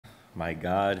My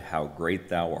God, how great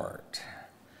thou art.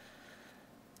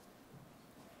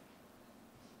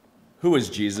 Who is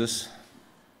Jesus?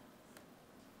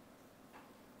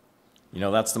 You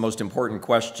know, that's the most important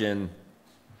question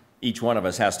each one of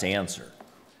us has to answer.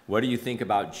 What do you think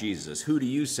about Jesus? Who do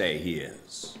you say he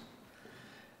is?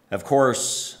 Of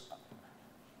course,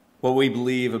 what we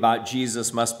believe about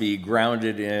Jesus must be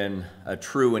grounded in a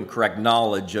true and correct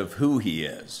knowledge of who he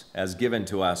is, as given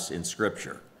to us in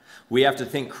Scripture. We have to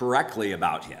think correctly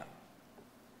about him,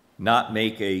 not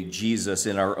make a Jesus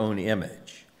in our own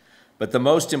image. But the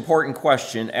most important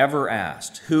question ever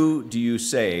asked, who do you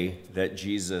say that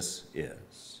Jesus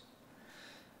is?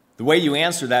 The way you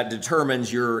answer that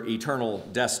determines your eternal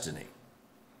destiny.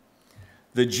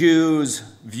 The Jews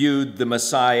viewed the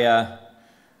Messiah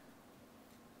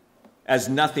as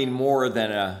nothing more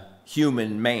than a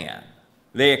human man.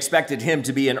 They expected him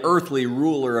to be an earthly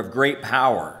ruler of great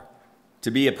power, to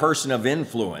be a person of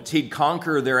influence. He'd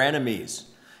conquer their enemies.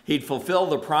 He'd fulfill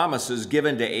the promises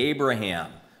given to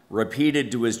Abraham,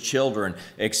 repeated to his children,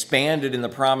 expanded in the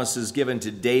promises given to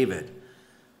David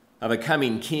of a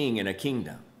coming king and a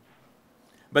kingdom.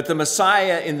 But the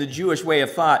Messiah, in the Jewish way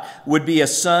of thought, would be a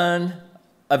son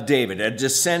of David, a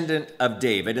descendant of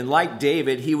David. And like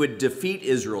David, he would defeat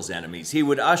Israel's enemies. He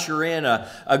would usher in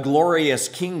a glorious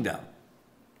kingdom.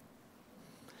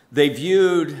 They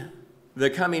viewed the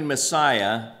coming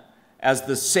Messiah as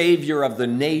the savior of the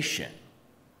nation,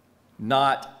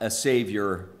 not a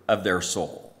savior of their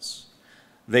souls.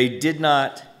 They did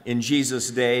not, in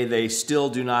Jesus' day, they still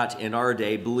do not in our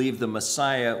day, believe the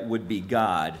Messiah would be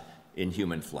God in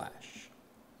human flesh.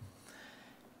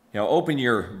 Now, open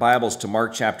your Bibles to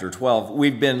Mark chapter 12.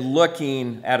 We've been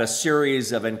looking at a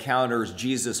series of encounters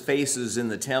Jesus faces in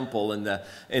the temple in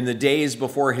the days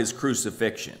before his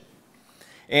crucifixion.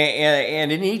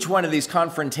 And in each one of these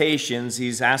confrontations,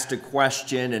 he's asked a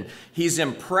question, and he's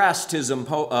impressed his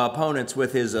opponents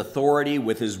with his authority,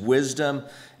 with his wisdom,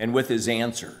 and with his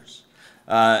answers.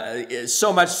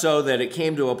 So much so that it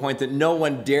came to a point that no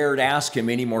one dared ask him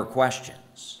any more questions.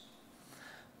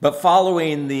 But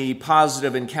following the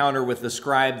positive encounter with the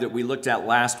scribe that we looked at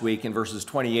last week in verses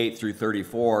 28 through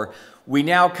 34, we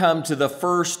now come to the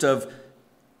first of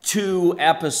two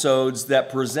episodes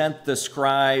that present the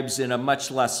scribes in a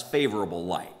much less favorable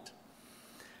light.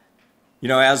 You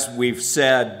know, as we've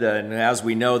said, and as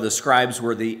we know, the scribes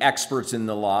were the experts in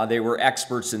the law. They were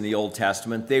experts in the Old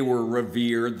Testament. They were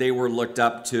revered. They were looked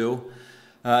up to.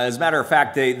 As a matter of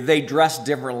fact, they dressed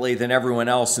differently than everyone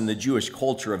else in the Jewish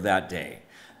culture of that day.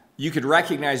 You could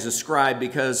recognize the scribe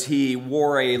because he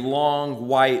wore a long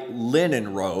white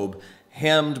linen robe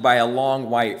hemmed by a long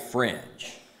white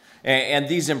fringe. And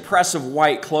these impressive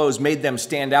white clothes made them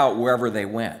stand out wherever they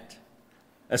went,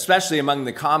 especially among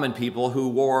the common people who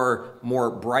wore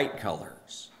more bright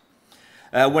colors.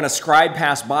 When a scribe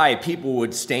passed by, people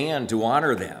would stand to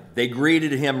honor them. They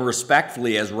greeted him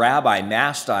respectfully as rabbi,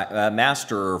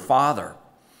 master, or father.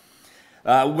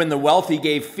 When the wealthy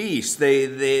gave feasts,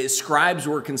 the scribes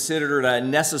were considered a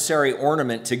necessary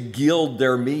ornament to gild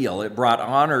their meal. It brought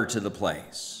honor to the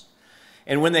place.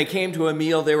 And when they came to a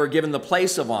meal, they were given the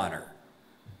place of honor,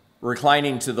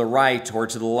 reclining to the right or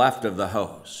to the left of the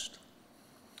host.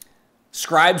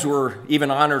 Scribes were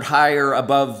even honored higher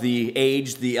above the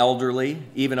aged, the elderly,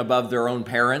 even above their own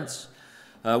parents.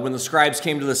 When the scribes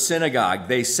came to the synagogue,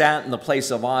 they sat in the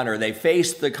place of honor. They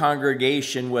faced the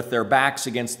congregation with their backs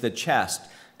against the chest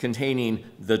containing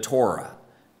the Torah.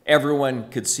 Everyone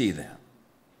could see them.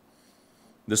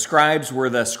 The scribes were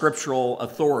the scriptural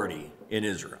authority in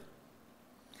Israel.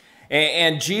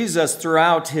 And Jesus,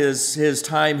 throughout his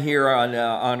time here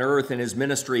on earth and his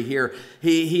ministry here,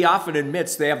 he often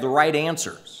admits they have the right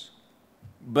answers,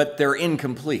 but they're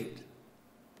incomplete.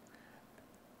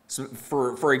 So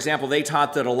for example, they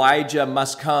taught that Elijah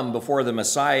must come before the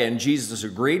Messiah, and Jesus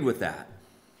agreed with that.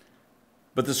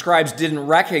 But the scribes didn't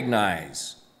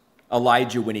recognize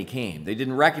Elijah when he came. They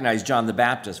didn't recognize John the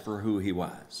Baptist for who he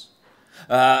was.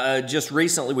 Just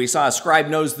recently, we saw a scribe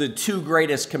knows the two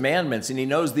greatest commandments, and he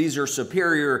knows these are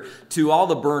superior to all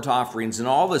the burnt offerings and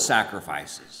all the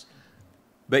sacrifices.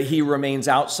 But he remains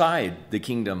outside the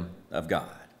kingdom of God.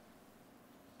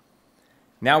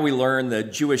 Now we learn the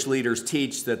Jewish leaders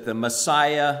teach that the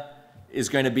Messiah is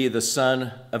going to be the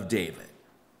son of David.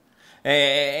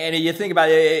 And you think about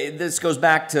it, this goes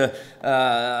back to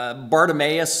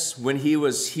Bartimaeus. When he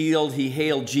was healed, he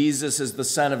hailed Jesus as the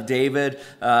son of David.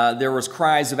 There was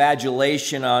cries of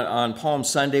adulation on Palm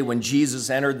Sunday when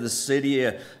Jesus entered the city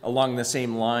along the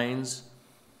same lines.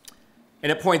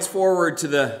 And it points forward to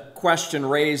the question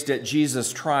raised at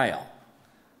Jesus' trial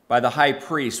by the high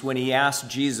priest when he asked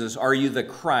Jesus, "Are you the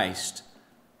Christ,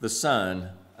 the Son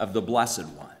of the Blessed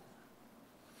One.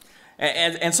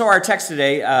 And so our text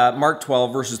today, Mark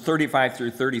 12, verses 35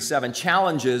 through 37,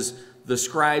 challenges the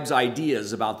scribes'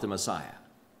 ideas about the Messiah.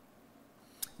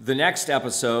 The next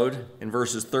episode, in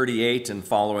verses 38 and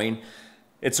following,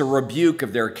 it's a rebuke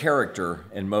of their character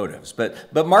and motives.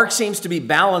 But Mark seems to be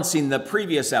balancing the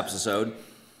previous episode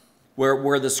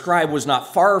where the scribe was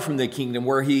not far from the kingdom,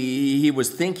 where he was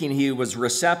thinking he was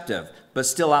receptive, but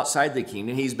still outside the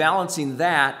kingdom. He's balancing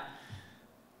that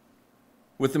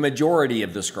with the majority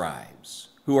of the scribes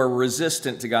who are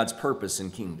resistant to God's purpose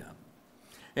and kingdom.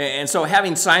 And so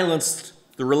having silenced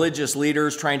the religious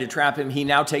leaders trying to trap him, he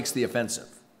now takes the offensive.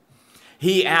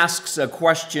 He asks a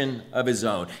question of his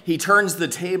own. He turns the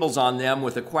tables on them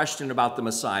with a question about the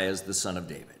Messiah as the Son of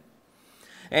David.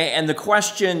 And the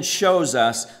question shows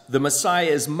us the Messiah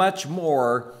is much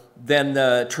more than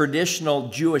the traditional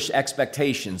Jewish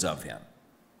expectations of him.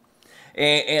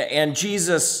 And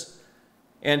Jesus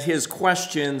and his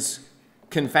questions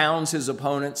confounds his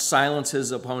opponents, silence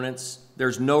his opponents.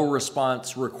 There's no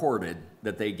response recorded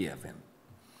that they give him.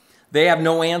 They have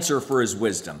no answer for his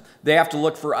wisdom. They have to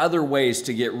look for other ways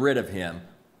to get rid of him,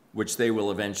 which they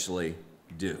will eventually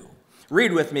do.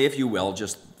 Read with me, if you will,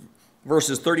 just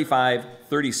verses 35,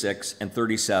 36, and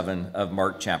 37 of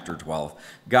Mark chapter 12.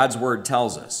 God's word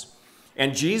tells us,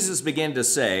 "And Jesus began to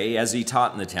say, as he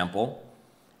taught in the temple,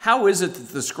 'How is it that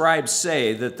the scribes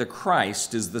say that the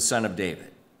Christ is the Son of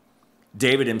David?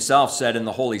 David himself said in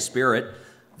the Holy Spirit,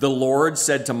 "The Lord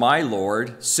said to my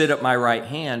Lord, sit at my right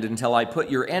hand until I put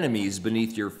your enemies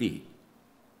beneath your feet."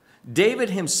 David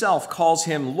himself calls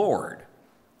him Lord.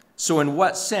 So in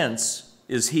what sense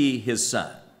is he his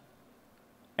son?"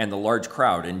 And the large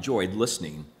crowd enjoyed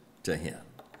listening to him.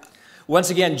 Once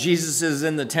again, Jesus is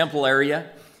in the temple area.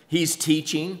 He's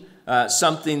teaching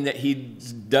something that he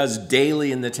does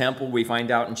daily in the temple, we find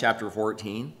out in chapter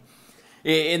 14.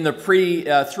 In the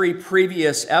three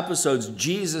previous episodes,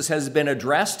 Jesus has been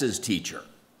addressed as teacher.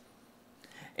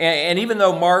 And even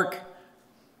though Mark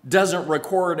doesn't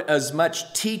record as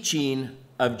much teaching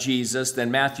of Jesus than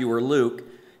Matthew or Luke,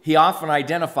 he often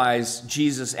identifies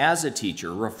Jesus as a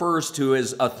teacher, refers to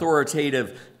his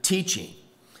authoritative teaching.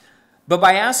 But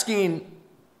by asking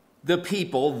the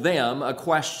people, them, a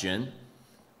question,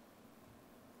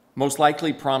 most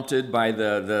likely prompted by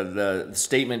the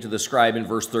statement to the scribe in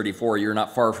verse 34, "You're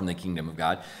not far from the kingdom of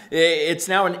God." It's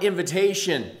now an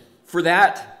invitation for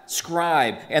that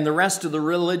scribe and the rest of the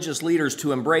religious leaders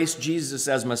to embrace Jesus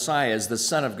as Messiah, as the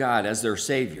Son of God, as their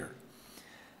Savior.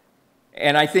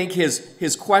 And I think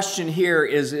his question here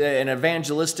is an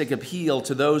evangelistic appeal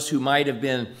to those who might have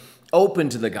been open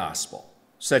to the gospel,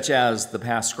 such as the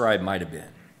past scribe might have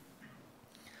been.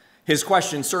 His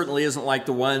question certainly isn't like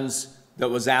the ones that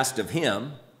was asked of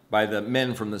him by the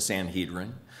men from the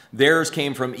Sanhedrin. Theirs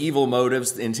came from evil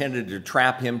motives intended to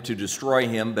trap him, to destroy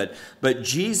him. But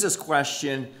Jesus'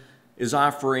 question is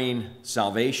offering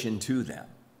salvation to them.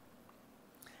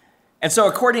 And so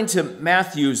according to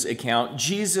Matthew's account,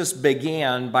 Jesus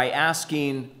began by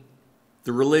asking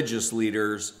the religious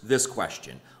leaders this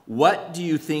question: "What do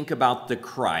you think about the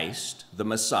Christ, the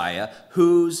Messiah?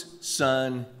 Whose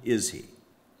son is he?"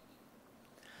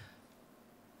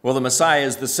 Well, the Messiah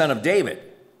is the Son of David.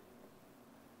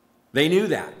 They knew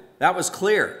that. That was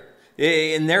clear.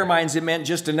 In their minds, it meant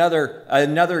just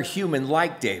another human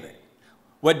like David.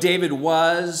 What David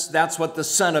was, that's what the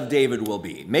Son of David will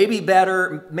be. Maybe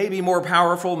better, maybe more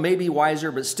powerful, maybe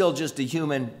wiser, but still just a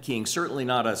human king, certainly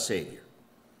not a savior.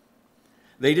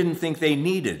 They didn't think they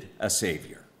needed a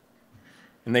savior.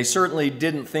 And they certainly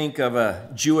didn't think of a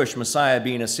Jewish Messiah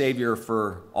being a savior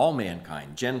for all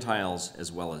mankind, Gentiles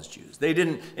as well as Jews. They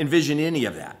didn't envision any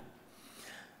of that.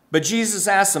 But Jesus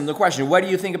asked them the question, "What do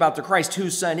you think about the Christ?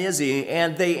 Whose son is he?"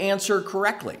 And they answer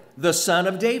correctly, "The Son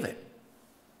of David."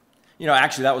 You know,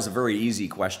 actually, that was a very easy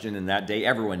question in that day.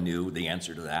 Everyone knew the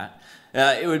answer to that.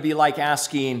 It would be like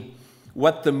asking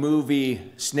what the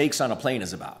movie Snakes on a Plane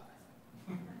is about.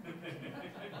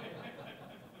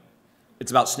 It's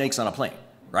about snakes on a plane,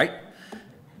 right?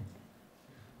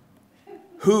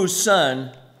 Whose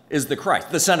son is the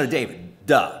Christ? The Son of David.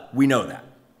 Duh, we know that.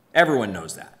 Everyone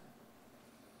knows that.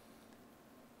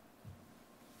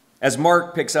 As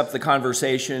Mark picks up the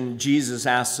conversation, Jesus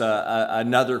asks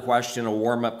another question, a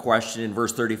warm-up question in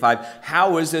verse 35.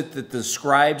 "How is it that the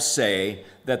scribes say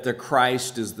that the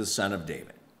Christ is the Son of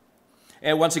David?"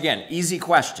 And once again, easy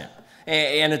question.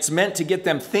 And it's meant to get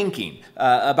them thinking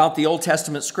about the Old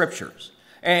Testament scriptures.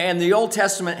 And the Old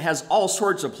Testament has all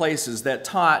sorts of places that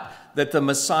taught that the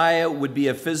Messiah would be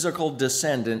a physical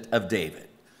descendant of David.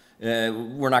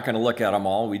 We're not going to look at them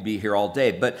all. We'd be here all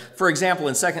day. But for example,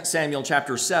 in 2 Samuel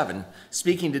chapter 7,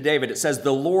 speaking to David, it says,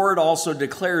 "The Lord also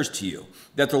declares to you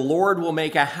that the Lord will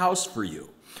make a house for you.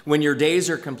 When your days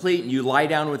are complete and you lie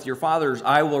down with your fathers,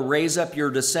 I will raise up your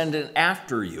descendant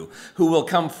after you, who will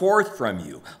come forth from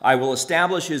you. I will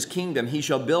establish his kingdom. He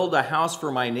shall build a house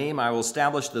for my name. I will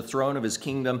establish the throne of his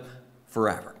kingdom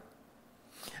forever."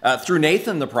 Through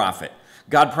Nathan the prophet,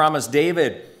 God promised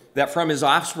David that from his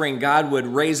offspring, God would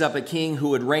raise up a king who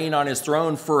would reign on his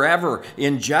throne forever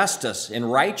in justice, in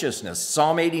righteousness.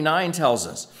 Psalm 89 tells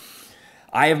us,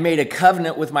 "I have made a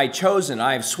covenant with my chosen.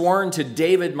 I have sworn to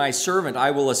David, my servant,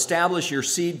 I will establish your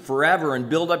seed forever and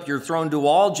build up your throne to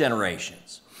all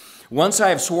generations. Once I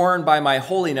have sworn by my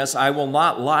holiness, I will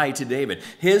not lie to David.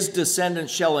 His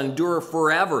descendants shall endure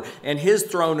forever, and his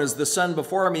throne is the sun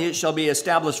before me. It shall be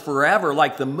established forever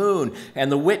like the moon,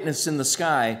 and the witness in the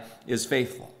sky is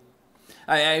faithful."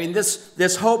 I mean,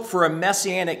 this hope for a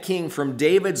messianic king from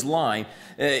David's line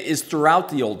is throughout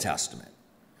the Old Testament.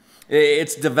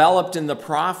 It's developed in the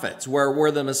prophets,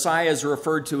 where the Messiah is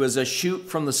referred to as a shoot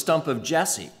from the stump of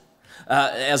Jesse,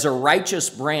 as a righteous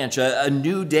branch, a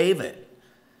new David.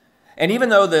 And even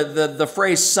though the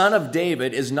phrase son of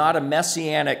David is not a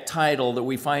messianic title that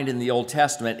we find in the Old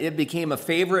Testament, it became a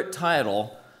favorite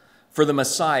title for the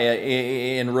Messiah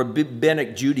in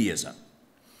rabbinic Judaism.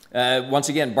 Once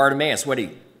again, Bartimaeus, what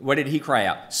did he cry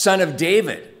out? "Son of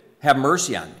David, have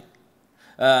mercy on me."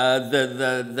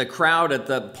 The crowd at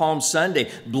the Palm Sunday,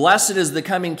 "Blessed is the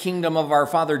coming kingdom of our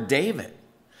father David."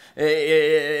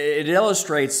 It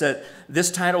illustrates that this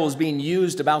title was being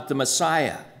used about the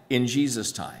Messiah in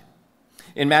Jesus' time.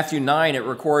 In Matthew 9, it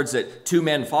records that 2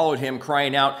 men followed him,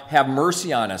 crying out, "Have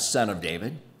mercy on us, son of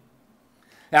David."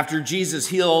 After Jesus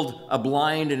healed a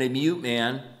blind and a mute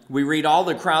man, we read all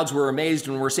the crowds were amazed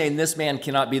and were saying, "This man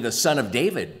cannot be the son of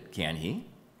David, can he?"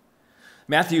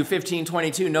 Matthew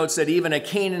 15:22 notes that even a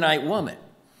Canaanite woman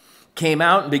came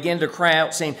out and began to cry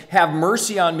out, saying, "Have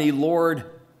mercy on me, Lord,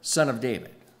 son of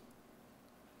David."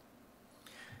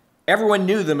 Everyone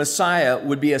knew the Messiah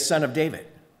would be a son of David.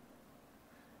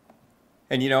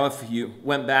 And you know, if you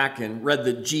went back and read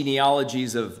the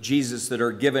genealogies of Jesus that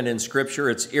are given in Scripture,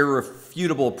 it's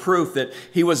irrefutable proof that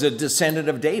he was a descendant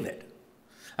of David.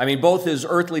 I mean, both his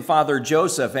earthly father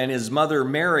Joseph and his mother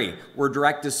Mary were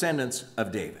direct descendants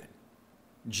of David.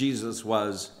 Jesus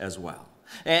was as well.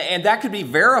 And that could be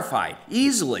verified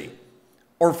easily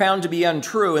or found to be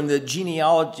untrue in the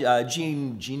genealogical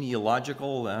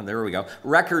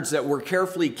records that were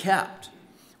carefully kept,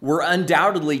 were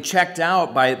undoubtedly checked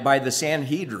out by the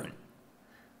Sanhedrin.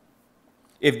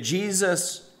 If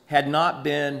Jesus had not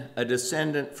been a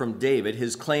descendant from David,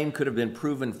 his claim could have been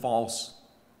proven false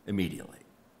immediately.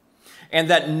 And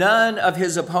that none of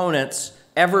his opponents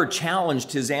ever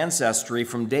challenged his ancestry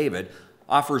from David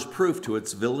offers proof to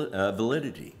its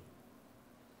validity.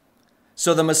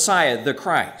 So the Messiah, the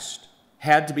Christ,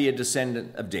 had to be a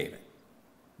descendant of David.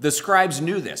 The scribes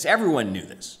knew this. Everyone knew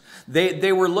this.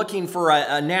 They were looking for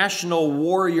a national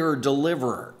warrior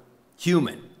deliverer,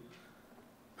 human,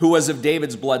 who was of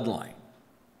David's bloodline.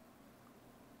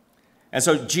 And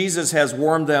so Jesus has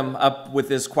warmed them up with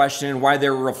this question, and while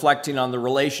they're reflecting on the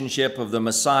relationship of the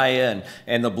Messiah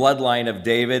and the bloodline of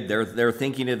David, they're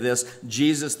thinking of this.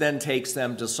 Jesus then takes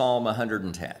them to Psalm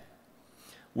 110,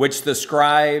 which the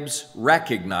scribes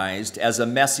recognized as a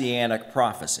messianic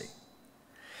prophecy.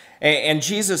 And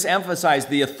Jesus emphasized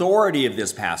the authority of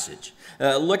this passage.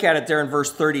 Look at it there in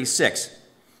verse 36.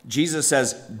 Jesus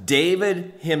says,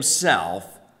 "David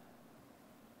himself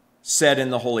said in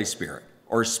the Holy Spirit,"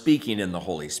 or speaking in the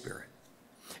Holy Spirit.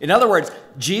 In other words,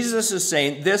 Jesus is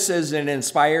saying this is an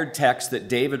inspired text that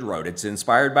David wrote. It's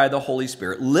inspired by the Holy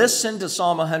Spirit. Listen to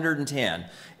Psalm 110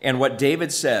 and what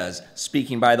David says,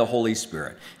 speaking by the Holy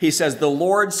Spirit. He says, "The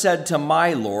Lord said to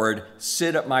my Lord,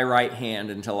 sit at my right hand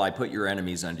until I put your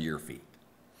enemies under your feet."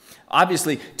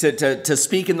 Obviously, to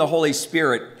speak in the Holy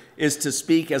Spirit is to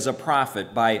speak as a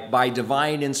prophet by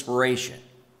divine inspiration.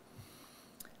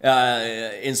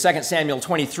 In 2 Samuel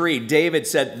 23, David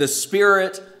said, "The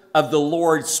Spirit of the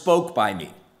Lord spoke by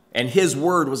me, and his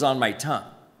word was on my tongue."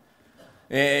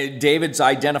 David's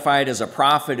identified as a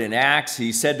prophet in Acts.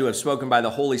 He's said to have spoken by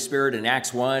the Holy Spirit in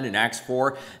Acts 1 and Acts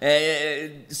 4.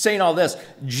 Saying all this,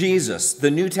 Jesus, the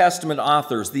New Testament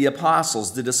authors, the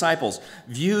apostles, the disciples,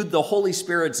 viewed the Holy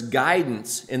Spirit's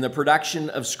guidance in the production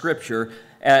of Scripture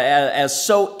as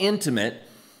so intimate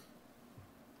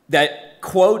that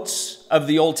quotes of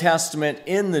the Old Testament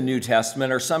in the New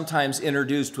Testament are sometimes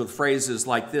introduced with phrases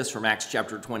like this from Acts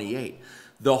chapter 28.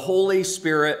 "The Holy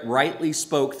Spirit rightly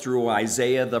spoke through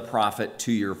Isaiah the prophet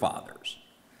to your fathers."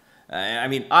 I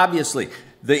mean, obviously,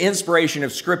 The inspiration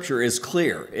of Scripture is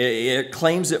clear. It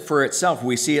claims it for itself.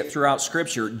 We see it throughout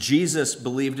Scripture. Jesus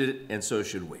believed it, and so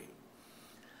should we.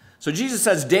 So Jesus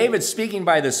says, David speaking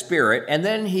by the Spirit, and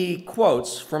then he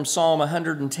quotes from Psalm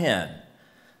 110.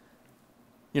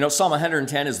 You know, Psalm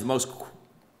 110 is the most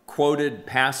quoted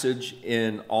passage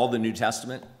in all the New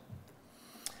Testament.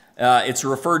 It's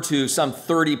referred to some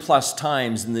 30 plus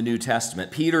times in the New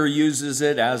Testament. Peter uses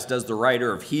it, as does the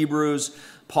writer of Hebrews.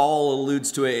 Paul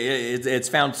alludes to it. It's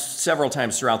found several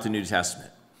times throughout the New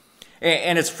Testament.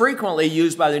 And it's frequently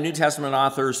used by the New Testament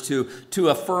authors to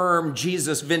affirm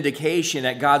Jesus' vindication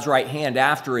at God's right hand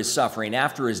after his suffering,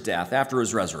 after his death, after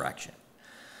his resurrection.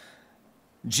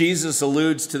 Jesus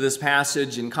alludes to this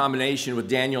passage in combination with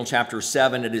Daniel chapter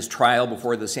 7 at his trial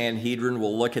before the Sanhedrin.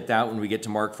 We'll look at that when we get to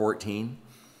Mark 14.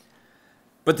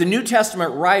 But the New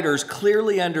Testament writers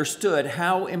clearly understood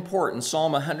how important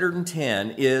Psalm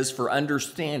 110 is for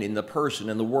understanding the person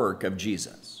and the work of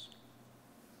Jesus.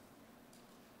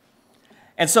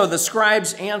 And so the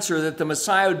scribes' answer that the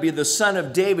Messiah would be the son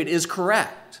of David is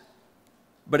correct,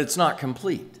 but it's not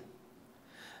complete.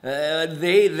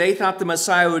 They thought the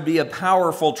Messiah would be a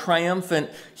powerful, triumphant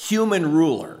human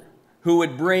ruler who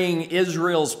would bring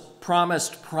Israel's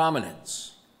promised prominence.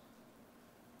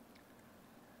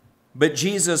 But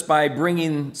Jesus, by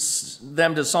bringing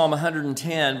them to Psalm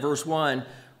 110, verse 1,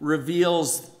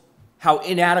 reveals how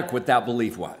inadequate that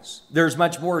belief was. There's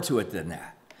much more to it than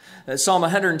that. Psalm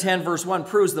 110, verse 1,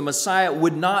 proves the Messiah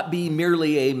would not be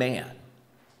merely a man,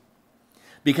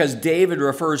 because David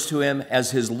refers to him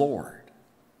as his Lord.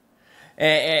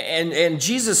 And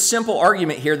Jesus' simple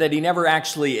argument here that he never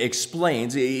actually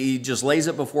explains, he just lays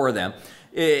it before them,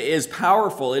 is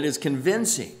powerful, it is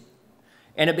convincing.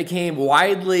 And it became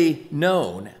widely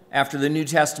known after the New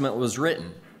Testament was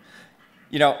written.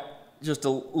 You know, just a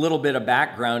little bit of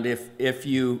background. If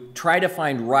you try to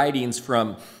find writings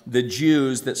from the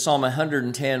Jews that Psalm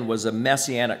 110 was a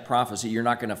messianic prophecy, you're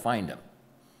not going to find them,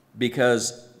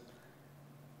 because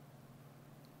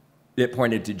it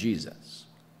pointed to Jesus.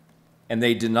 And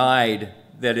they denied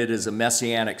that it is a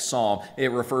messianic psalm.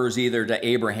 It refers either to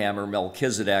Abraham or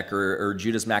Melchizedek or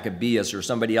Judas Maccabeus or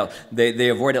somebody else. They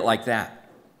avoid it like that.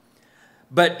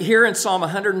 But here in Psalm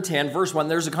 110, verse 1,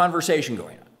 there's a conversation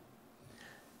going on.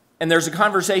 And there's a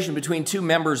conversation between two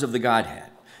members of the Godhead.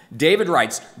 David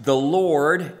writes, the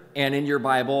Lord, and in your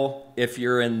Bible, if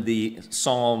you're in the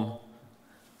Psalm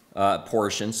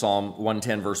portion, Psalm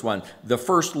 110, verse 1, the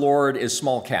first Lord is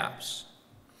small caps.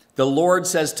 The Lord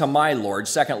says to my Lord,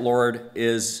 second Lord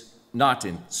is not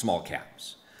in small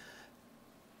caps.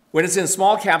 When it's in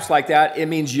small caps like that, it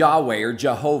means Yahweh or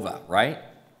Jehovah, right?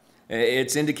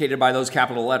 It's indicated by those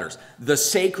capital letters. The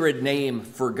sacred name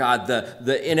for God,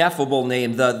 the ineffable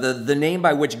name, the name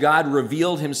by which God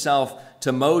revealed himself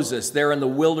to Moses there in the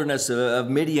wilderness of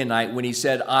Midianite when he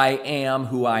said, I am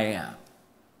who I am.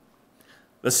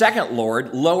 The second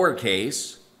Lord,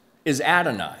 lowercase, is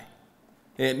Adonai.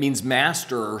 It means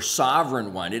master or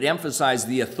sovereign one. It emphasized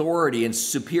the authority and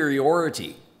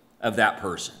superiority of that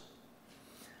person.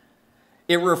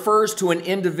 It refers to an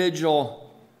individual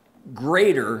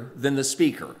greater than the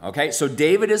speaker, okay? So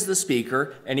David is the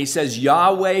speaker, and he says,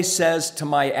 Yahweh says to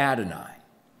my Adonai.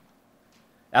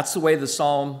 That's the way the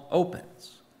psalm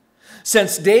opens.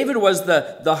 Since David was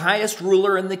the highest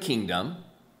ruler in the kingdom,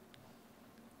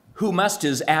 who must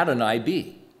his Adonai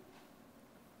be?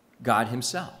 God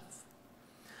himself.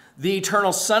 The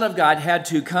eternal Son of God had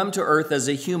to come to earth as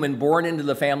a human born into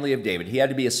the family of David. He had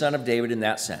to be a son of David in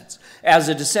that sense. As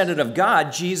a descendant of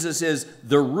God, Jesus is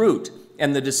the root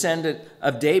and the descendant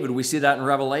of David. We see that in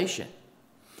Revelation.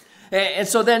 And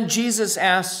so then Jesus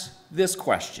asks this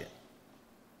question.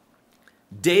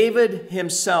 David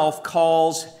himself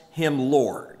calls him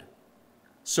Lord.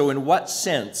 So in what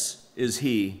sense is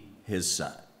he his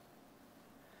son?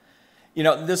 You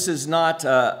know, this is not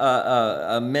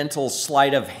a mental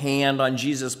sleight of hand on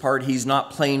Jesus' part. He's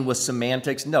not playing with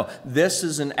semantics. No, this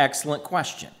is an excellent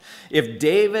question. If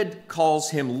David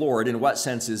calls him Lord, in what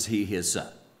sense is he his son?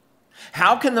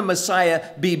 How can the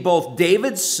Messiah be both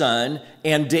David's son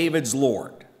and David's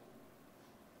Lord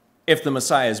if the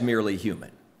Messiah is merely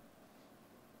human?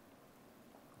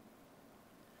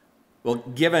 Well,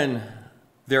 given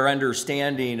their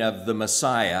understanding of the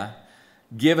Messiah,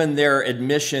 given their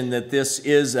admission that this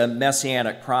is a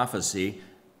messianic prophecy,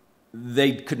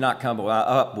 they could not come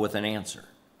up with an answer.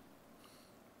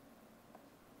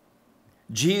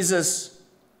 Jesus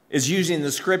is using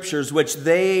the scriptures, which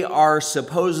they are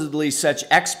supposedly such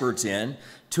experts in,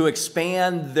 to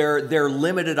expand their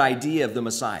limited idea of the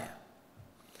Messiah.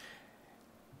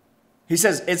 He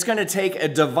says it's going to take a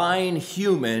divine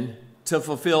human to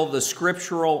fulfill the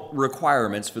scriptural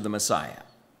requirements for the Messiah.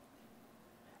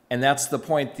 And that's the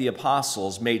point the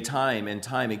apostles made time and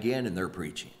time again in their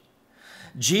preaching.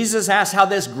 Jesus asked how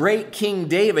this great King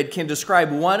David can describe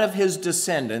one of his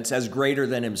descendants as greater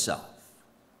than himself.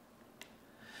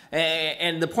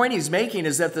 And the point he's making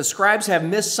is that the scribes have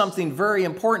missed something very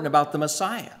important about the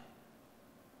Messiah.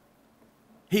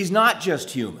 He's not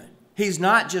just human. He's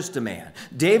not just a man.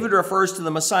 David refers to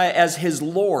the Messiah as his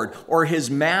Lord or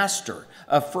his master,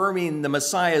 affirming the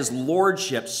Messiah's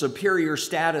lordship, superior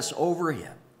status over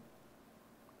him.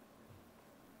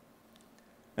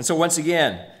 And so once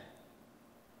again,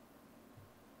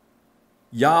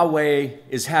 Yahweh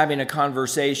is having a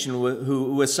conversation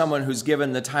with someone who's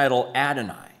given the title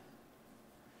Adonai.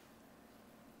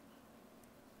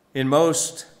 In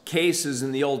most cases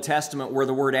in the Old Testament where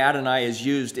the word Adonai is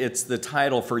used, it's the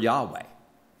title for Yahweh,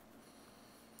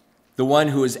 the one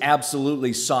who is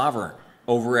absolutely sovereign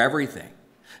over everything.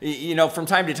 You know, from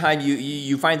time to time,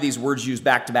 you find these words used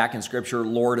back to back in Scripture,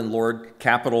 Lord and Lord,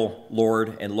 capital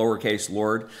Lord and lowercase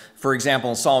Lord. For example,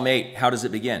 in Psalm 8, how does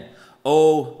it begin?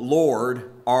 O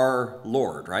Lord, our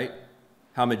Lord, right?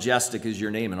 How majestic is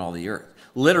your name in all the earth.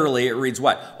 Literally, it reads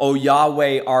what? O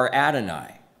Yahweh, our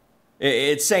Adonai.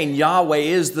 It's saying Yahweh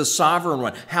is the sovereign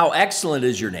one. How excellent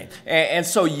is your name. And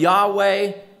so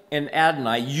Yahweh and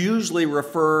Adonai usually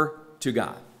refer to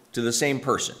God, to the same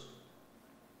person,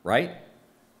 right?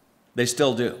 They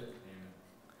still do.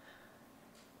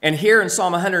 And here in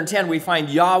Psalm 110, we find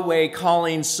Yahweh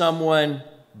calling someone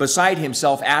beside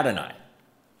himself Adonai.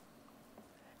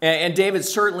 And David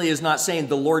certainly is not saying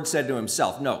the Lord said to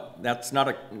himself. No, that's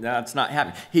not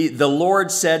happening. The Lord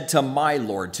said to my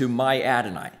Lord, to my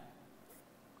Adonai.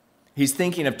 He's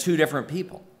thinking of two different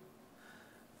people.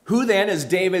 Who then is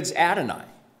David's Adonai?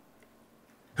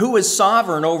 Who is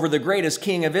sovereign over the greatest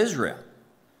king of Israel?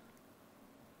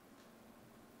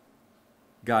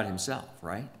 God himself,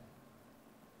 right?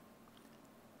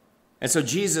 And so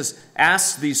Jesus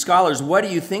asks these scholars, what do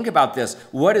you think about this?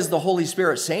 What is the Holy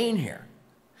Spirit saying here?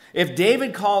 If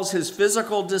David calls his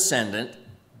physical descendant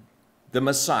the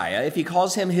Messiah, if he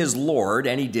calls him his Lord,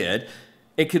 and he did,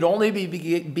 it could only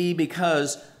be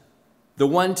because the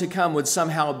one to come would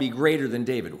somehow be greater than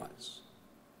David was.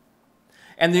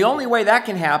 And the only way that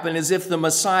can happen is if the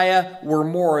Messiah were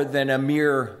more than a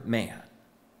mere man.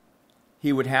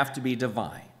 He would have to be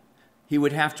divine. He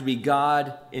would have to be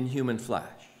God in human flesh.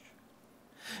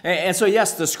 And so,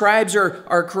 yes, the scribes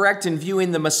are correct in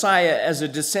viewing the Messiah as a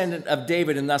descendant of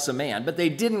David and thus a man, but they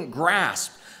didn't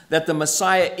grasp that the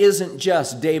Messiah isn't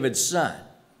just David's son.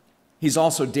 He's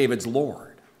also David's Lord.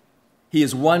 He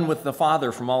is one with the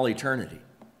Father from all eternity.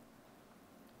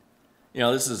 You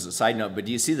know, this is a side note, but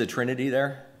do you see the Trinity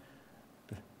there?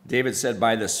 David said,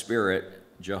 by the Spirit,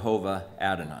 Jehovah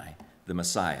Adonai, the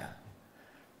Messiah,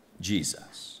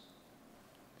 Jesus.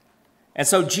 And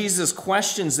so Jesus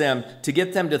questions them to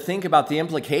get them to think about the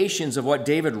implications of what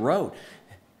David wrote.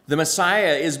 The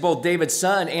Messiah is both David's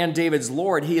son and David's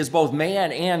Lord. He is both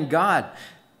man and God.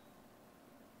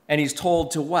 And he's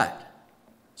told to what?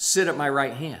 Sit at my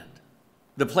right hand.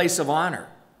 The place of honor,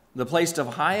 the place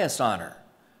of highest honor.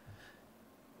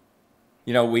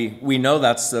 You know, we know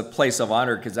that's the place of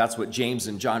honor because that's what James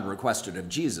and John requested of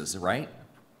Jesus, right?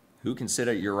 Who can sit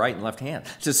at your right and left hand?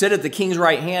 To sit at the king's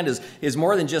right hand is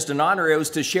more than just an honor. It was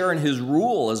to share in his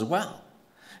rule as well.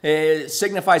 It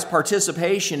signifies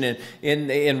participation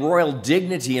in royal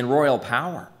dignity and royal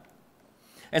power.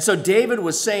 And so David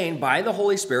was saying by the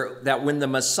Holy Spirit that when the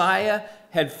Messiah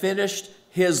had finished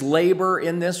his labor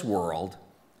in this world,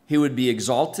 he would be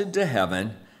exalted to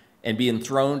heaven and be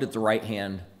enthroned at the right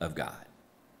hand of God.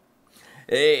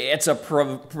 It's a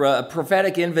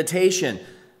prophetic invitation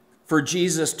for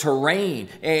Jesus to reign,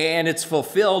 and it's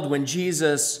fulfilled when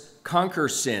Jesus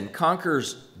conquers sin,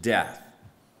 conquers death,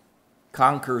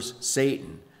 conquers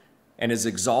Satan, and is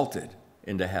exalted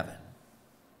into heaven,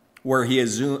 where he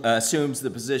assumes the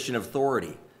position of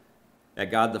authority at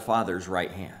God the Father's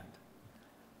right hand.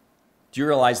 Do you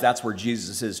realize that's where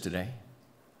Jesus is today?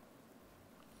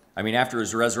 I mean, after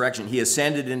his resurrection, he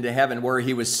ascended into heaven where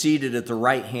he was seated at the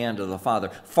right hand of the Father,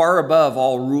 far above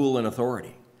all rule and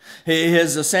authority.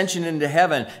 His ascension into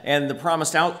heaven and the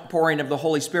promised outpouring of the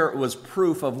Holy Spirit was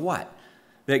proof of what?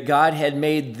 That God had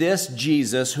made this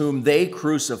Jesus, whom they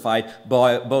crucified,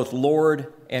 both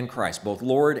Lord and Christ, both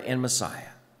Lord and Messiah.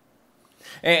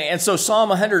 And so Psalm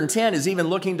 110 is even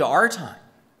looking to our time,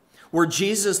 where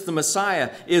Jesus the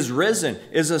Messiah is risen,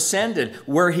 is ascended,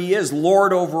 where he is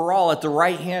Lord over all at the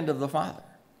right hand of the Father.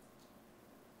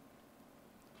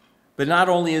 But not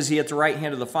only is he at the right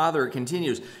hand of the Father, it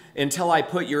continues, until I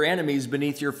put your enemies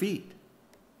beneath your feet.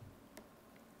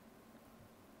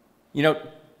 You know,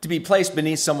 to be placed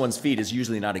beneath someone's feet is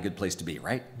usually not a good place to be,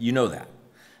 right? You know that.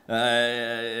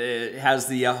 It has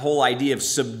the whole idea of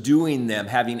subduing them,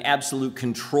 having absolute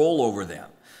control over them.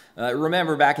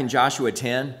 Remember back in Joshua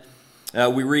 10,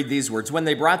 we read these words. When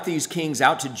they brought these kings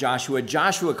out to Joshua,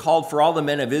 Joshua called for all the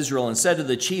men of Israel and said to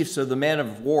the chiefs of the men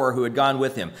of war who had gone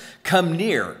with him, come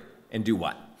near and do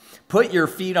what? Put your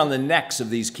feet on the necks of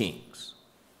these kings.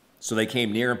 So they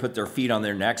came near and put their feet on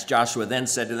their necks. Joshua then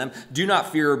said to them, do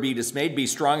not fear or be dismayed. Be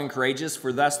strong and courageous,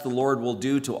 for thus the Lord will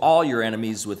do to all your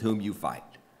enemies with whom you fight.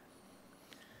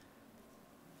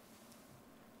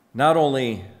 Not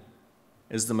only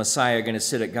is the Messiah going to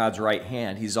sit at God's right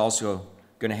hand, he's also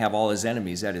going to have all his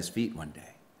enemies at his feet one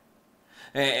day.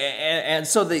 And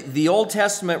so the Old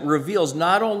Testament reveals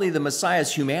not only the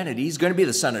Messiah's humanity, he's going to be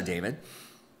the son of David,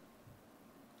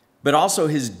 but also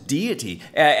his deity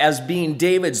as being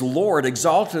David's Lord,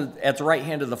 exalted at the right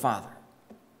hand of the Father.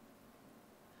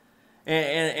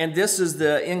 And this is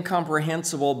the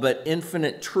incomprehensible but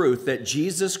infinite truth that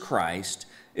Jesus Christ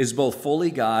is both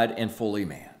fully God and fully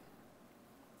man.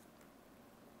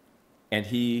 And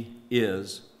he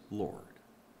is Lord.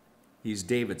 He's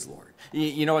David's Lord.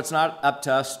 You know, it's not up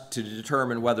to us to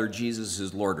determine whether Jesus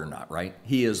is Lord or not, right?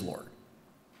 He is Lord.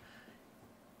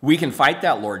 We can fight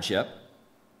that lordship.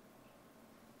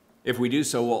 If we do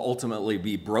so, we'll ultimately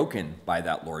be broken by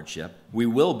that lordship. We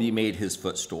will be made his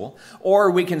footstool.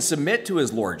 Or we can submit to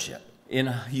his lordship in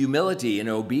humility and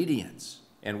obedience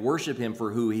and worship him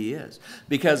for who he is.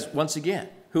 Because, once again,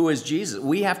 who is Jesus?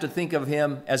 We have to think of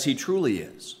him as he truly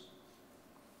is.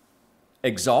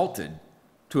 Exalted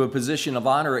to a position of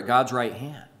honor at God's right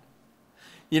hand.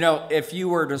 You know, if you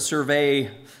were to survey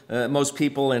most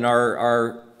people in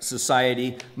our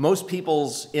society, most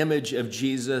people's image of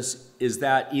Jesus is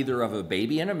that either of a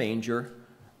baby in a manger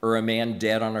or a man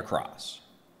dead on a cross.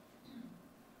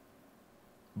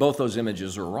 Both those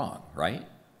images are wrong, right?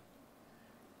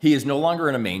 He is no longer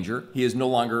in a manger. He is no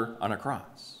longer on a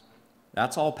cross.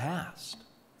 That's all past.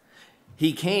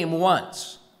 He came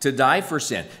once to die for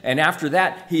sin. And after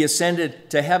that, he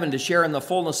ascended to heaven to share in the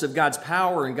fullness of God's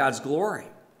power and God's glory.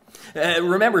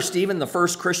 Remember Stephen, the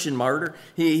first Christian martyr?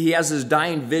 He has his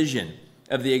dying vision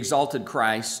of the exalted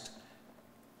Christ.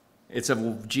 It's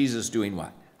of Jesus doing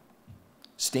what?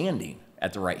 Standing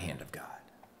at the right hand of God,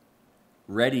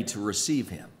 ready to receive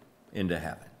him into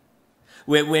heaven.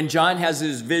 When John has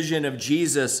his vision of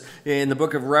Jesus in the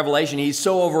book of Revelation, he's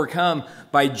so overcome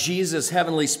by Jesus'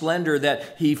 heavenly splendor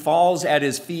that he falls at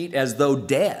his feet as though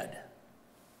dead.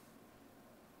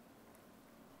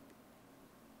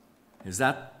 Is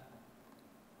that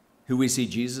who we see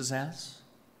Jesus as?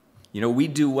 You know, we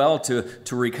do well to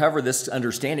recover this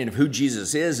understanding of who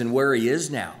Jesus is and where he is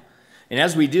now. And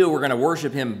as we do, we're going to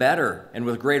worship him better and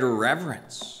with greater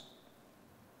reverence,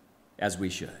 as we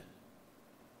should.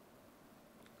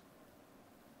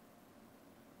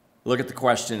 Look at the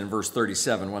question in verse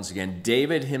 37 once again.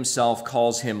 David himself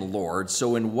calls him Lord,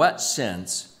 so in what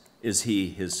sense is he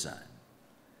his son?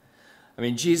 I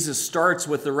mean, Jesus starts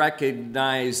with the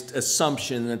recognized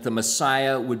assumption that the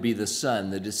Messiah would be the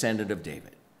son, the descendant of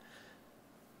David.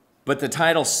 But the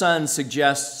title son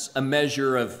suggests a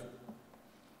measure of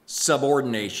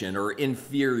subordination or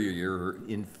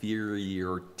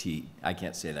inferiority. I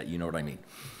can't say that, you know what I mean.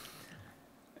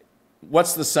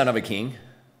 What's the son of a king?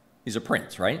 He's a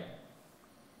prince, right?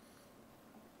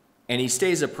 And he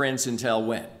stays a prince until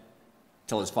when?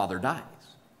 Until his father dies.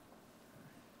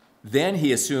 Then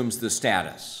he assumes the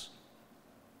status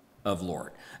of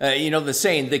Lord. You know the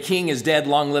saying, the king is dead,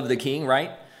 long live the king, right?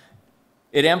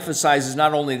 It emphasizes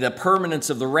not only the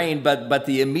permanence of the reign, but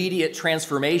the immediate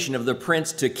transformation of the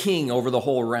prince to king over the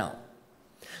whole realm.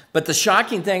 But the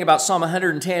shocking thing about Psalm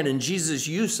 110 and Jesus'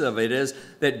 use of it is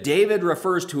that David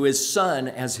refers to his son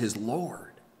as his Lord.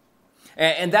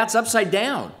 And that's upside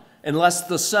down, unless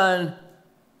the son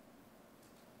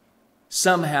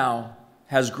somehow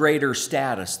has greater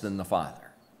status than the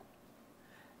father.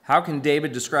 How can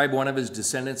David describe one of his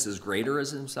descendants as greater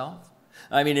as himself?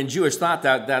 I mean, in Jewish thought,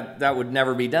 that would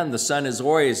never be done. The son is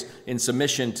always in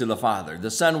submission to the father.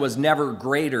 The son was never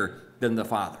greater than the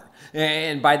father.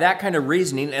 And by that kind of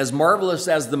reasoning, as marvelous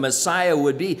as the Messiah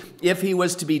would be, if he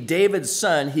was to be David's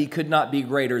son, he could not be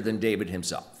greater than David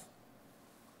himself.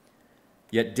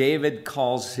 Yet David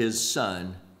calls his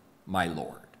son my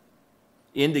Lord,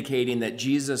 indicating that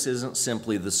Jesus isn't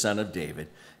simply the son of David.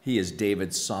 He is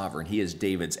David's sovereign. He is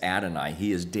David's Adonai.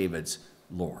 He is David's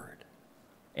Lord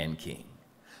and King,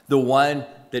 the one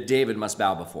that David must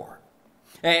bow before.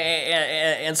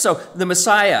 And so the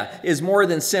Messiah is more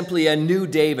than simply a new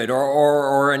David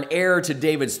or an heir to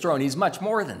David's throne. He's much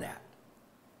more than that.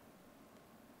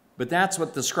 But that's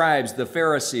what the scribes, the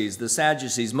Pharisees, the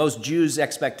Sadducees, most Jews'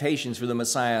 expectations for the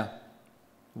Messiah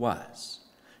was.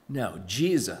 No,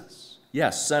 Jesus,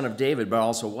 yes, son of David, but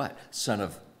also what? Son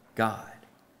of God.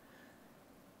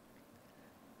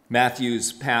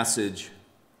 Matthew's passage,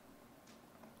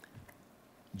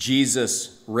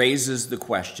 Jesus raises the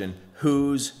question,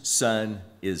 whose son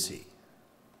is he?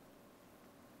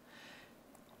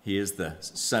 He is the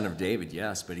son of David,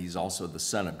 yes, but he's also the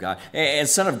son of God. And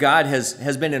son of God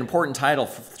has been an important title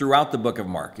throughout the book of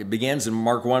Mark. It begins in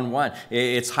Mark 1:1.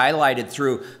 It's highlighted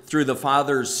through the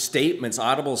Father's statements,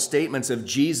 audible statements of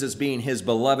Jesus being his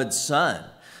beloved son.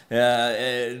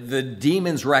 The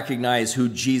demons recognize who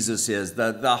Jesus is.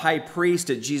 The high priest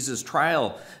at Jesus'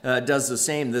 trial does the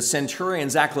same. The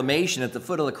centurion's acclamation at the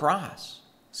foot of the cross,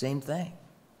 same thing.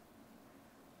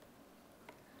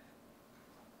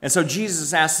 And so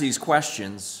Jesus asks these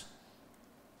questions,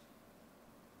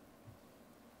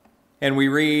 and we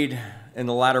read in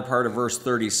the latter part of verse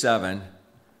 37,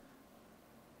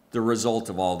 the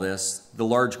result of all this, the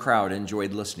large crowd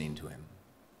enjoyed listening to him.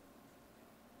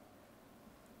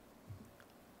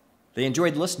 They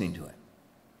enjoyed listening to him.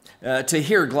 To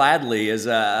hear gladly is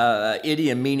an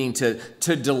idiom meaning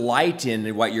to delight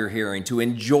in what you're hearing, to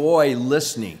enjoy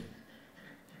listening.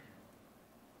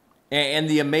 And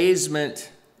the amazement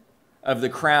of the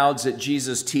crowds at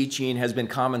Jesus' teaching has been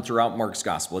common throughout Mark's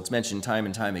gospel. It's mentioned time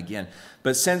and time again.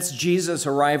 But since Jesus'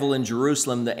 arrival in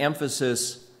Jerusalem, the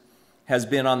emphasis has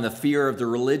been on the fear of the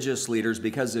religious leaders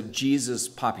because of Jesus'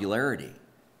 popularity.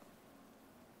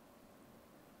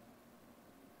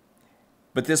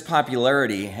 But this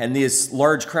popularity and this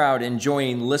large crowd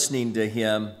enjoying listening to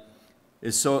him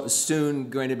is so soon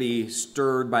going to be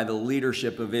stirred by the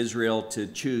leadership of Israel to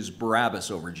choose Barabbas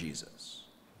over Jesus.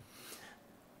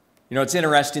 You know, it's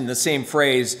interesting, the same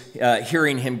phrase,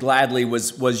 hearing him gladly,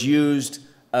 was used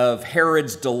of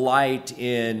Herod's delight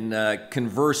in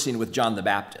conversing with John the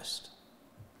Baptist.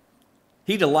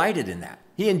 He delighted in that.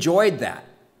 He enjoyed that.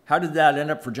 How did that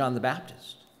end up for John the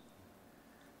Baptist?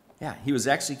 Yeah, he was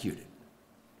executed.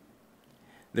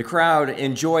 The crowd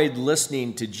enjoyed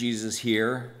listening to Jesus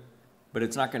here, but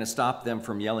it's not going to stop them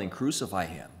from yelling, "Crucify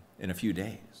him," in a few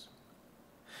days.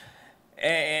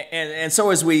 And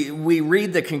so as we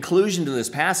read the conclusion to this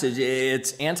passage,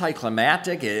 it's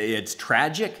anticlimactic, it's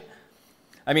tragic.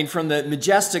 I mean, from the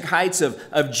majestic heights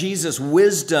of Jesus'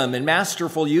 wisdom and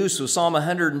masterful use of Psalm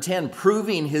 110,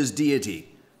 proving his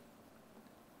deity,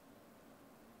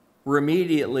 we're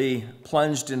immediately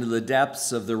plunged into the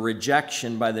depths of the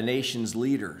rejection by the nation's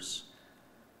leaders,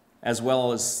 as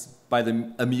well as by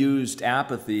the amused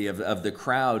apathy of the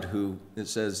crowd who, it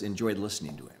says, enjoyed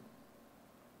listening to him.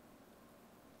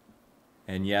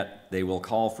 And yet they will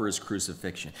call for his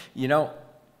crucifixion. You know,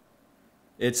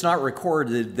 it's not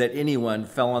recorded that anyone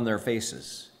fell on their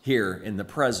faces here in the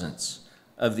presence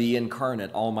of the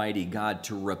incarnate Almighty God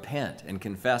to repent and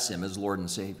confess him as Lord and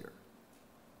Savior.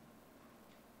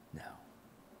 No.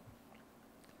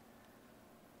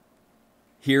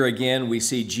 Here again, we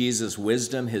see Jesus'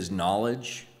 wisdom, his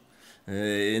knowledge.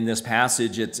 In this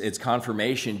passage, it's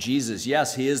confirmation. Jesus,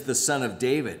 yes, he is the son of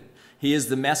David. He is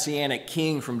the messianic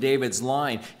king from David's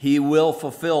line. He will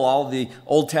fulfill all the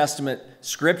Old Testament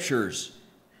scriptures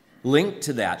linked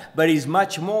to that. But he's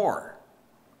much more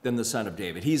than the son of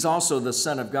David. He's also the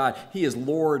Son of God. He is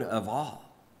Lord of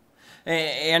all.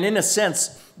 And in a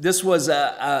sense, this was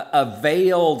a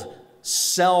veiled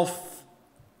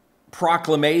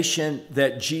self-proclamation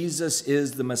that Jesus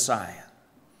is the Messiah.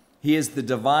 He is the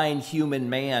divine human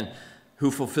man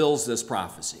who fulfills this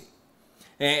prophecy.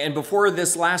 And before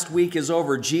this last week is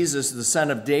over, Jesus, the son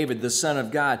of David, the Son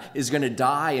of God, is going to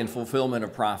die in fulfillment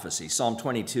of prophecy. Psalm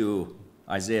 22,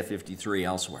 Isaiah 53,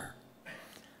 elsewhere.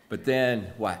 But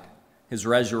then what? His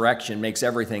resurrection makes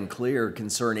everything clear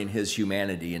concerning his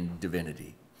humanity and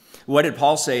divinity. What did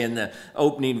Paul say in the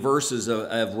opening verses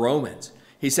of Romans?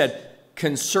 He said,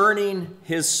 concerning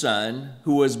his son,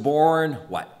 who was born,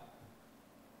 what?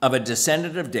 Of a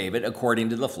descendant of David, according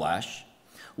to the flesh,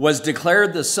 was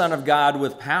declared the Son of God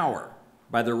with power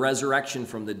by the resurrection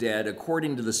from the dead,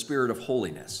 according to the Spirit of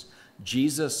holiness,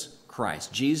 Jesus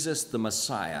Christ, Jesus the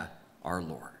Messiah, our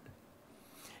Lord.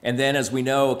 And then, as we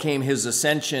know, came his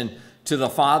ascension to the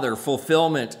Father,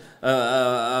 fulfillment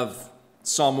of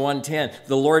Psalm 110.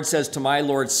 The Lord says to my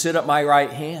Lord, sit at my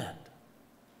right hand.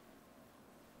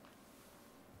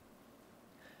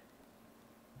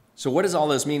 So what does all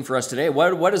this mean for us today?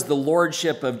 What is the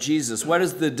lordship of Jesus? What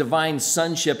does the divine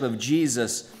sonship of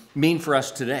Jesus mean for us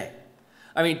today?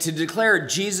 I mean, to declare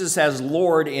Jesus as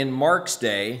Lord in Mark's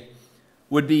day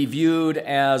would be viewed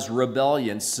as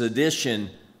rebellion, sedition,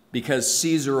 because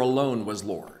Caesar alone was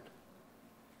Lord.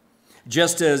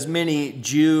 Just as many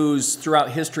Jews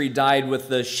throughout history died with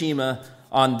the Shema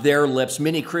on their lips,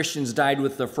 many Christians died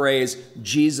with the phrase,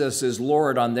 Jesus is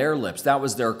Lord, on their lips. That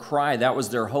was their cry. That was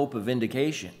their hope of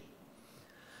vindication.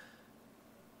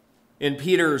 In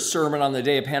Peter's sermon on the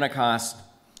day of Pentecost,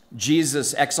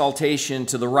 Jesus' exaltation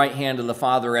to the right hand of the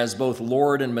Father as both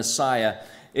Lord and Messiah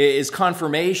is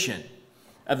confirmation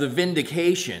of the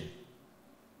vindication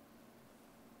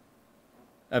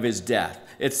of his death.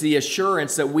 It's the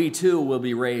assurance that we too will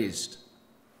be raised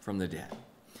from the dead.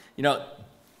 You know,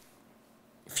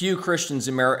 few Christians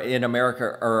in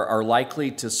America are likely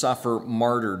to suffer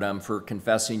martyrdom for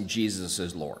confessing Jesus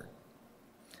as Lord.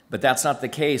 But that's not the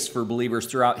case for believers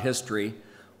throughout history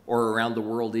or around the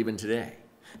world even today.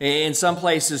 In some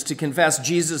places, to confess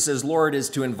Jesus as Lord is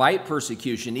to invite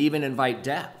persecution, even invite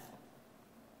death.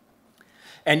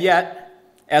 And yet,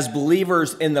 as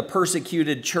believers in the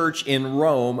persecuted church in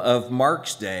Rome of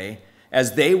Mark's day,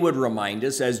 as they would remind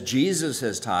us, as Jesus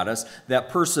has taught us, that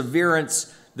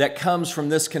perseverance that comes from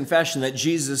this confession that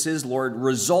Jesus is Lord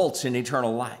results in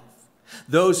eternal life.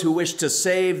 Those who wish to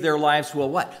save their lives will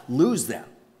what? Lose them.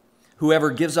 Whoever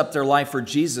gives up their life for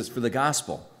Jesus, for the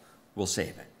gospel, will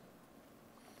save it.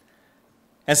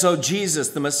 And so Jesus,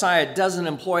 the Messiah, doesn't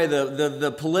employ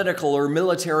the political or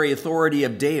military authority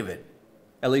of David,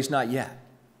 at least not yet.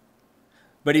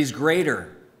 But he's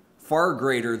greater, far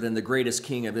greater than the greatest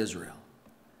king of Israel.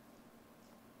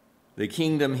 The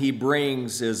kingdom he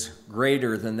brings is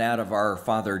greater than that of our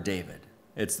father David.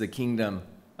 It's the kingdom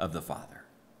of the Father.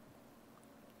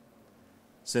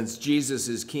 Since Jesus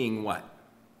is king, what?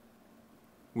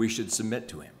 We should submit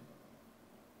to him.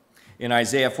 In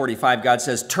Isaiah 45, God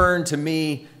says, "Turn to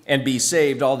me and be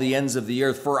saved, all the ends of the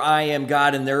earth, for I am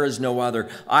God and there is no other.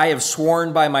 I have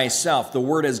sworn by myself, the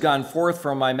word has gone forth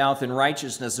from my mouth in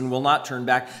righteousness and will not turn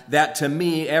back, that to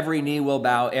me every knee will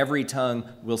bow, every tongue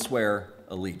will swear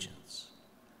allegiance."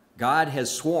 God has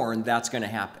sworn that's going to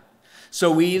happen. So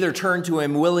we either turn to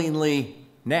him willingly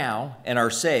now and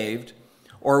are saved,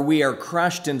 or we are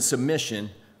crushed in submission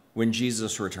when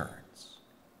Jesus returns.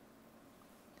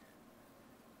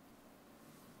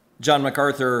 John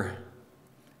MacArthur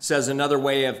says another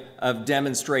way of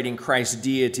demonstrating Christ's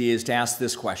deity is to ask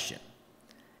this question: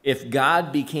 if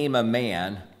God became a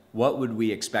man, what would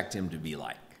we expect him to be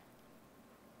like?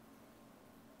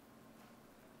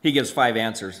 He gives 5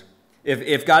 answers.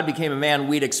 If God became a man,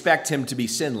 we'd expect him to be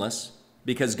sinless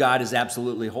because God is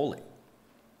absolutely holy.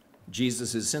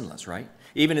 Jesus is sinless, right?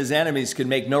 Even his enemies could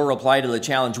make no reply to the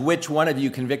challenge, "Which one of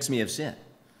you convicts me of sin?"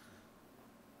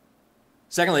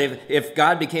 Secondly, if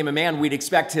God became a man, we'd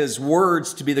expect his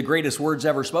words to be the greatest words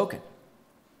ever spoken.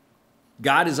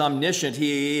 God is omniscient.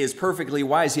 He is perfectly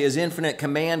wise. He has infinite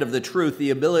command of the truth, the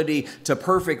ability to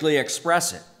perfectly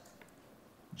express it.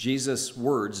 Jesus'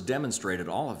 words demonstrated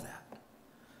all of that.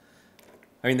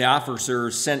 I mean, the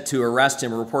officers sent to arrest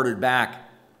him reported back,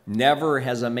 "Never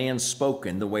has a man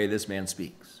spoken the way this man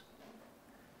speaks."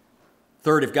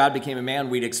 Third, if God became a man,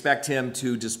 we'd expect him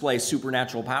to display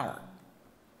supernatural power,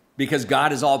 because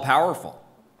God is all-powerful.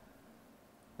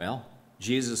 Well,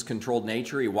 Jesus controlled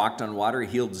nature. He walked on water.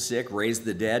 He healed the sick, raised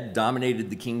the dead,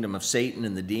 dominated the kingdom of Satan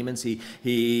and the demons.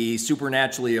 He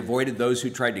supernaturally avoided those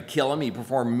who tried to kill him. He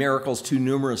performed miracles too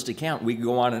numerous to count. We could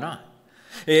go on and on.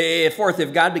 Fourth,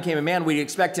 if God became a man, we'd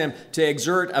expect him to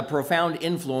exert a profound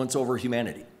influence over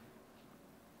humanity.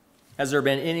 Has there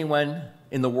been anyone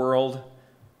in the world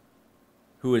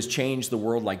who has changed the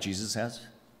world like Jesus has?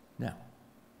 No.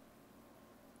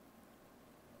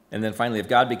 And then finally, if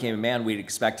God became a man, we'd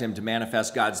expect him to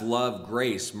manifest God's love,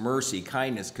 grace, mercy,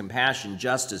 kindness, compassion,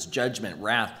 justice, judgment,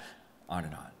 wrath, on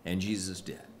and on. And Jesus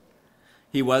did.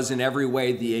 He was in every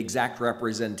way the exact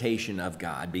representation of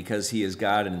God because he is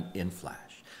God in flesh.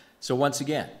 So once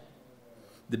again,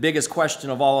 the biggest question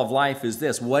of all of life is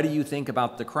this: what do you think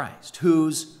about the Christ?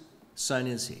 Whose son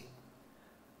is he?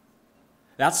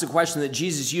 That's the question that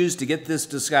Jesus used to get this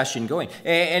discussion going.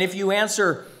 And if you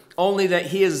answer only that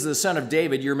he is the son of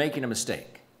David, you're making a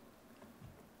mistake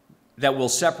that will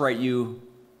separate you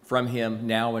from him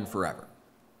now and forever.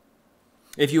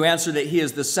 If you answer that he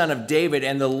is the son of David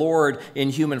and the Lord in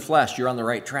human flesh, you're on the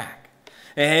right track.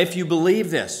 And if you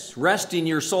believe this, resting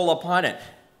your soul upon it,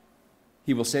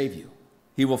 he will save you.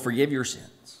 He will forgive your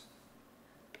sins.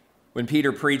 When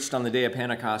Peter preached on the day of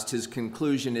Pentecost, his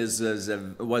conclusion is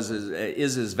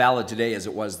as valid today as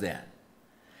it was then.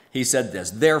 He said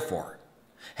this: "Therefore,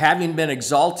 having been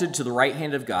exalted to the right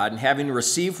hand of God, and having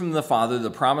received from the Father the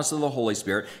promise of the Holy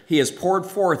Spirit, he has poured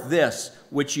forth this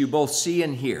which you both see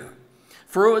and hear.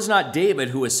 For it was not David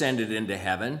who ascended into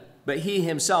heaven, but he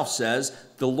himself says,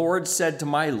 'The Lord said to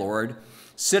my Lord,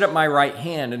 Sit at my right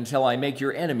hand until I make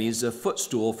your enemies a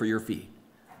footstool for your feet.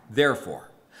 Therefore,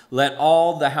 let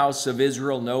all the house of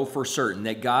Israel know for certain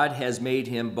that God has made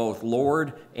him both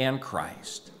Lord and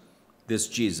Christ, this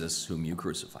Jesus whom you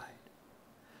crucified.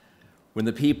 When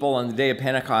the people on the day of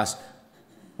Pentecost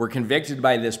were convicted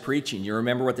by this preaching, you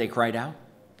remember what they cried out?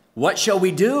 What shall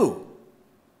we do?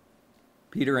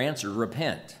 Peter answered,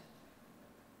 repent,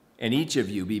 and each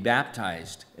of you be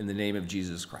baptized in the name of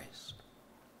Jesus Christ.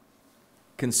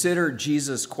 Consider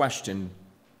Jesus' question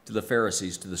to the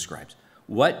Pharisees, to the scribes.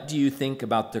 What do you think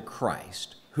about the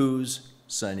Christ? Whose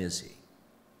son is he?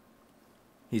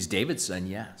 He's David's son,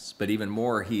 yes, but even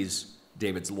more, he's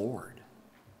David's Lord.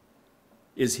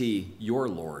 Is he your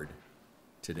Lord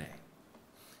today?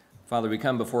 Father, we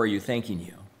come before you thanking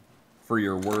you for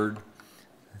your word,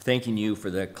 thanking you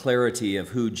for the clarity of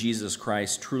who Jesus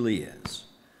Christ truly is.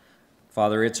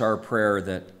 Father, it's our prayer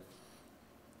that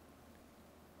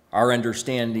our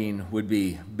understanding would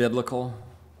be biblical,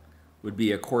 would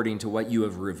be according to what you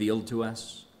have revealed to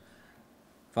us.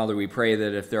 Father, we pray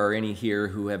that if there are any here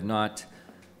who have not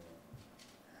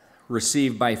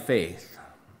received by faith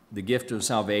the gift of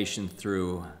salvation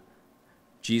through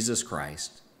Jesus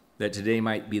Christ, that today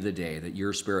might be the day that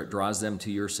your Spirit draws them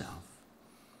to yourself,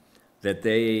 that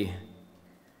they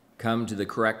come to the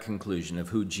correct conclusion of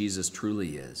who Jesus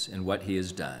truly is and what he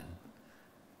has done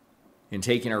in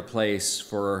taking our place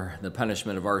for the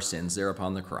punishment of our sins there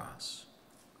upon the cross.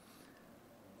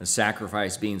 The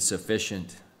sacrifice being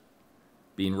sufficient,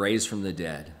 being raised from the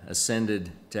dead,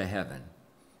 ascended to heaven,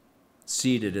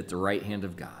 seated at the right hand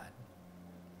of God.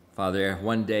 Father,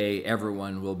 one day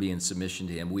everyone will be in submission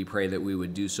to him. We pray that we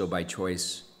would do so by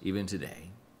choice even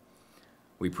today.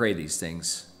 We pray these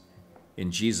things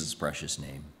in Jesus' precious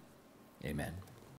name. Amen.